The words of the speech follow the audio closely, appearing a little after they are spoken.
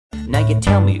Now you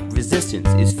tell me resistance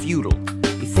is futile.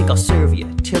 You think I'll serve you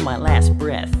till my last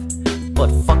breath. But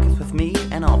fucketh with me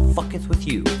and I'll fucketh with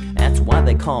you. That's why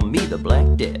they call me the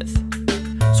Black Death.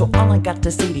 So all I got to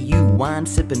say to you,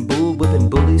 wine-sipping, bull-whipping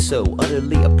bullies so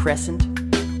utterly oppressant.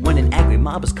 When an angry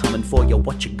mob is coming for you,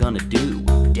 what you gonna do?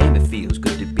 Damn, it feels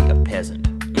good to be a peasant.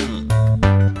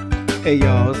 Hey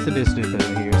y'all, it's the Dissident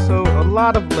over here. So a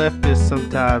lot of leftists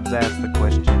sometimes ask the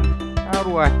question, how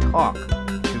do I talk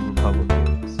to Republicans?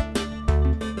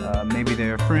 Maybe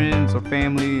they're friends or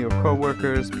family or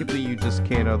co-workers, people you just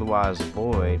can't otherwise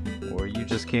avoid, or you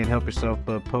just can't help yourself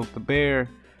but poke the bear.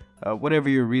 Whatever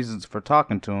your reasons for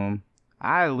talking to them,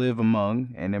 I live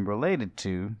among and am related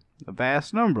to a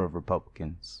vast number of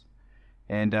Republicans.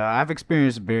 And I've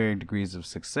experienced varying degrees of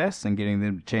success in getting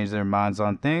them to change their minds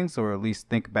on things, or at least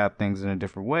think about things in a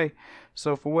different way.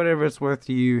 So for whatever it's worth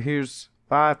to you, here's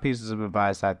 5 pieces of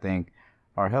advice I think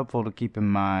are helpful to keep in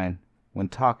mind when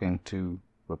talking to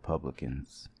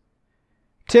Republicans.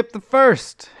 Tip the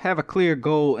first, have a clear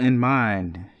goal in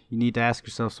mind. You need to ask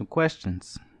yourself some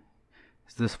questions.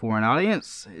 Is this for an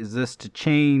audience? Is this to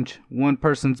change one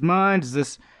person's mind? Is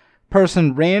this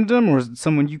person random, or is it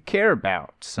someone you care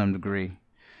about to some degree?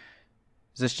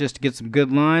 Is this just to get some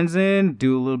good lines in,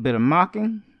 do a little bit of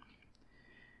mocking?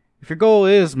 If your goal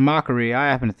is mockery, I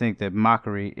happen to think that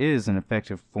mockery is an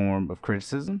effective form of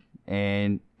criticism,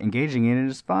 and engaging in it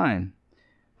is fine.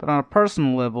 But on a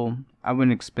personal level, I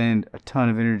wouldn't expend a ton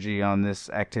of energy on this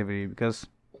activity because,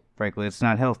 frankly, it's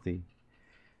not healthy.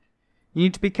 You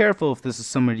need to be careful if this is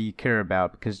somebody you care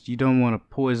about, because you don't want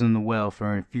to poison the well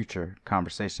for any future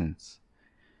conversations.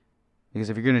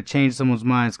 Because if you're going to change someone's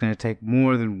mind, it's going to take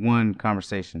more than one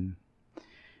conversation.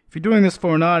 If you're doing this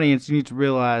for an audience, you need to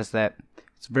realize that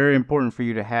it's very important for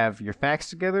you to have your facts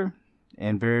together,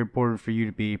 and very important for you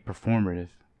to be performative.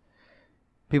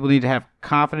 People need to have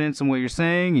confidence in what you're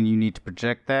saying, and you need to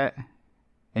project that.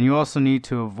 And you also need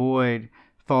to avoid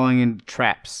falling into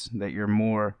traps that your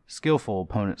more skillful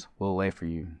opponents will lay for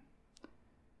you.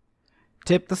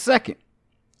 Tip the second.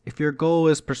 If your goal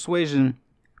is persuasion,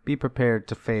 be prepared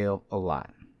to fail a lot.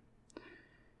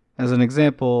 As an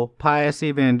example, pious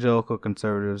evangelical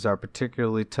conservatives are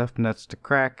particularly tough nuts to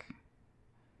crack.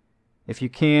 If you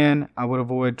can, I would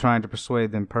avoid trying to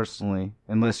persuade them personally,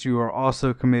 unless you are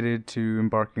also committed to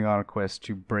embarking on a quest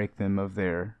to break them of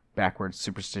their backward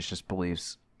superstitious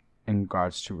beliefs in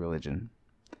regards to religion.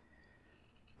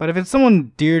 But if it's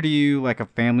someone dear to you, like a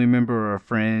family member or a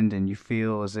friend, and you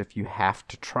feel as if you have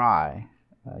to try,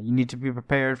 you need to be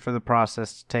prepared for the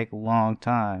process to take a long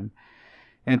time,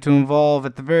 and to involve,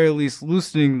 at the very least,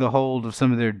 loosening the hold of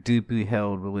some of their deeply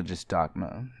held religious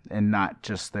dogma, and not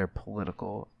just their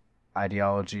political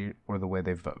ideology or the way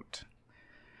they vote.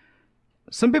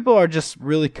 Some people are just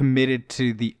really committed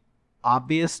to the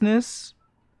obviousness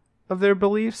of their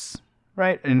beliefs,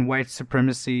 right? In white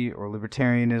supremacy or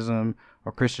libertarianism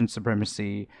or Christian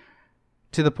supremacy,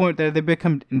 to the point that they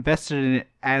become invested in it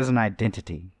as an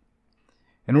identity.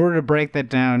 In order to break that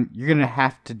down, you're going to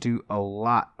have to do a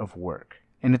lot of work.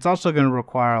 And it's also going to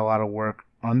require a lot of work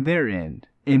on their end,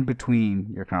 in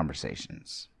between your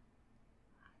conversations.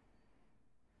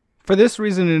 For this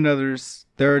reason and others,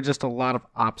 there are just a lot of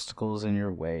obstacles in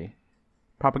your way.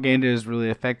 Propaganda is really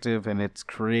effective, and it's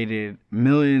created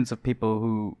millions of people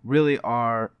who really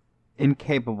are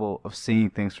incapable of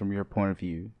seeing things from your point of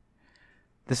view.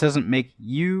 This doesn't make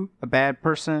you a bad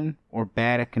person or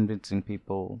bad at convincing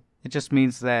people. It just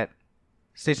means that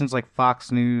stations like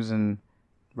Fox News and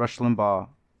Rush Limbaugh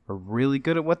are really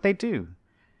good at what they do.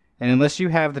 And unless you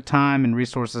have the time and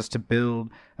resources to build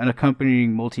an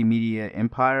accompanying multimedia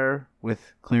empire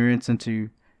with clearance into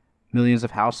millions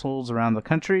of households around the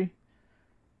country,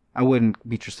 I wouldn't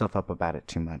beat yourself up about it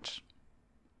too much.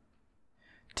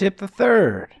 Tip the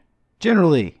third.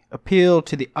 Generally, appeal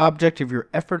to the object of your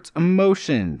efforts'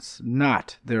 emotions,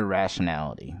 not their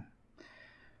rationality.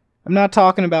 I'm not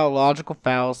talking about logical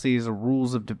fallacies or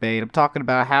rules of debate. I'm talking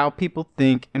about how people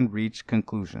think and reach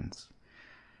conclusions.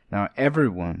 Now,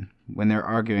 everyone, when they're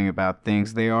arguing about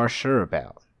things they are sure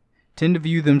about, tend to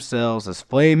view themselves as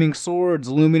flaming swords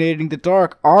illuminating the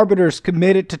dark, arbiters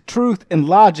committed to truth and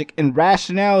logic and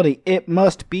rationality. It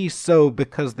must be so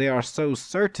because they are so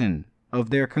certain of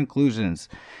their conclusions.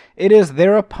 It is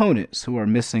their opponents who are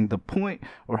missing the point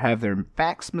or have their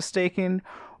facts mistaken,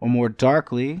 or more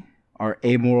darkly, are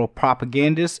amoral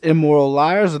propagandists, immoral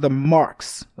liars, are the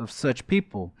marks of such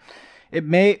people. It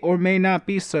may or may not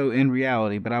be so in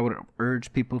reality, but I would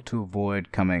urge people to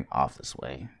avoid coming off this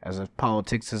way, as if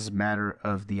politics is a matter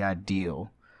of the ideal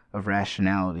of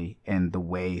rationality and the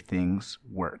way things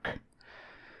work.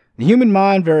 The human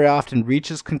mind very often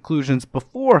reaches conclusions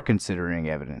before considering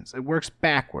evidence. It works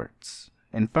backwards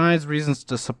and finds reasons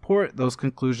to support those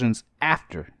conclusions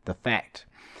after the fact.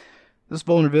 This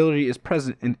vulnerability is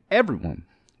present in everyone,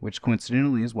 which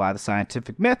coincidentally is why the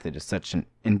scientific method is such an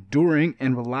enduring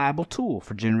and reliable tool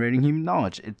for generating human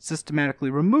knowledge. It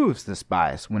systematically removes this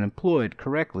bias when employed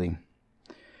correctly.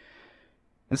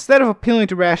 Instead of appealing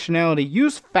to rationality,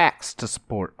 use facts to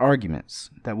support arguments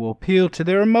that will appeal to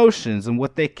their emotions and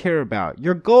what they care about.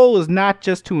 Your goal is not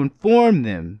just to inform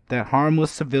them that harmless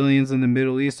civilians in the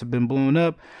Middle East have been blown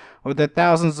up, or that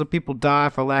thousands of people die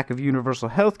for lack of universal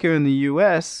health care in the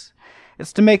U.S.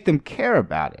 It's to make them care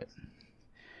about it.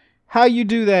 How you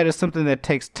do that is something that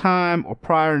takes time or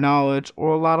prior knowledge or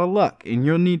a lot of luck, and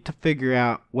you'll need to figure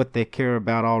out what they care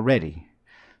about already,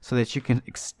 so that you can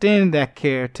extend that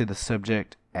care to the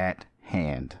subject at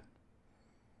hand.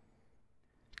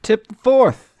 Tip the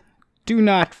fourth: do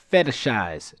not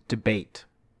fetishize debate.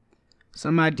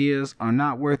 Some ideas are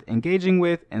not worth engaging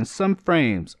with, and some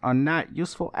frames are not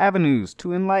useful avenues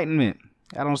to enlightenment.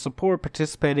 I don't support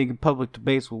participating in public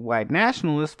debates with white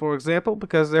nationalists, for example,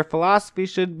 because their philosophy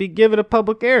should be given a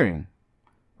public airing,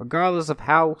 regardless of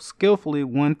how skillfully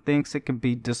one thinks it can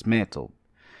be dismantled.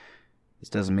 This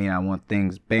doesn't mean I want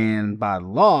things banned by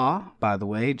law, by the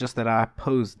way, just that I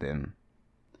oppose them.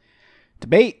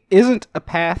 Debate isn't a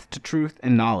path to truth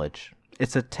and knowledge.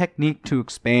 It's a technique to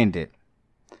expand it.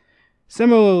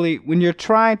 Similarly, when you're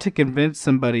trying to convince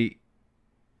somebody,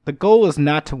 the goal is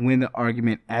not to win the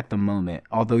argument at the moment,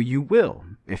 although you will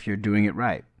if you're doing it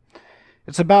right.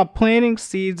 It's about planting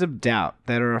seeds of doubt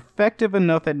that are effective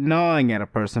enough at gnawing at a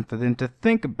person for them to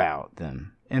think about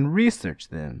them and research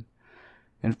them.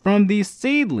 And from these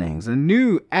seedlings, a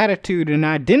new attitude and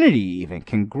identity even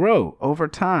can grow over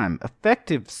time.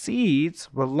 Effective seeds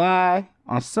rely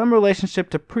on some relationship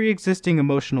to pre-existing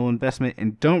emotional investment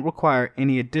and don't require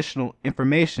any additional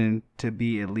information to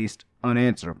be at least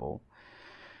unanswerable.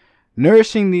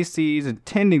 Nourishing these seeds and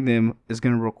tending them is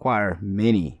going to require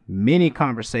many, many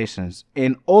conversations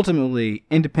and ultimately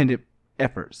independent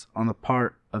efforts on the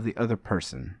part of the other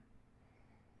person.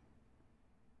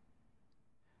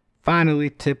 Finally,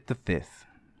 tip the fifth: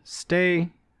 stay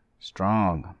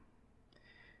strong.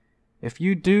 If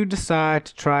you do decide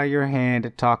to try your hand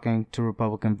at talking to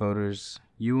Republican voters,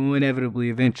 you will inevitably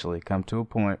eventually come to a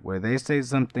point where they say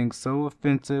something so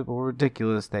offensive or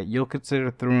ridiculous that you'll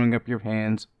consider throwing up your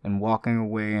hands and walking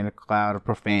away in a cloud of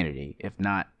profanity, if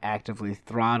not actively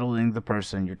throttling the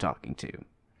person you're talking to.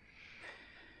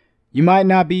 You might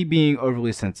not be being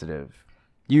overly sensitive.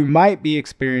 You might be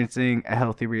experiencing a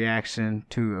healthy reaction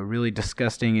to a really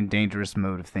disgusting and dangerous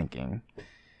mode of thinking.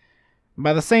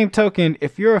 By the same token,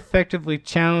 if you're effectively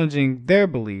challenging their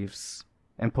beliefs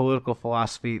and political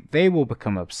philosophy, they will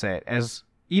become upset, as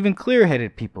even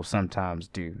clear-headed people sometimes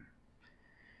do.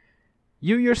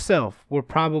 You yourself were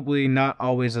probably not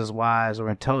always as wise or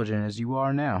intelligent as you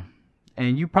are now,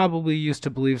 and you probably used to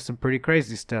believe some pretty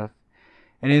crazy stuff.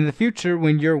 And in the future,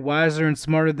 when you're wiser and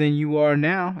smarter than you are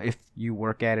now, if you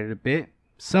work at it a bit,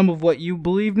 some of what you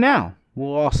believe now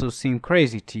will also seem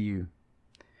crazy to you.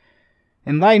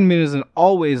 Enlightenment is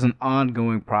always an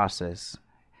ongoing process.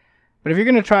 But if you're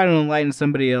going to try to enlighten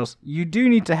somebody else, you do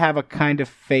need to have a kind of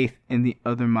faith in the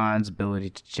other mind's ability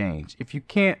to change. If you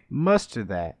can't muster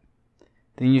that,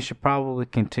 then you should probably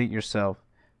content yourself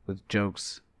with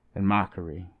jokes and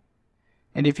mockery.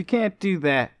 And if you can't do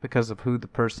that because of who the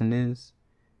person is,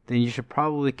 then you should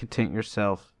probably content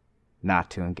yourself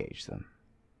not to engage them.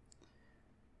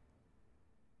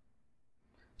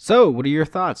 So, what are your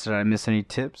thoughts? Did I miss any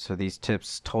tips? Are these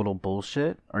tips total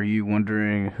bullshit? Are you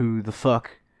wondering who the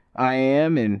fuck I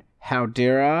am and how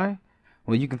dare I?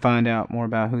 Well, you can find out more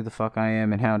about who the fuck I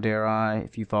am and how dare I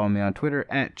if you follow me on Twitter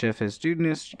at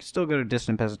JeffSStudentist. You can still go to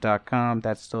dissidentpeasant.com.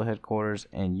 That's still headquarters,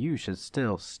 and you should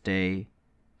still stay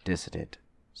dissident,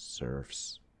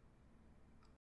 serfs.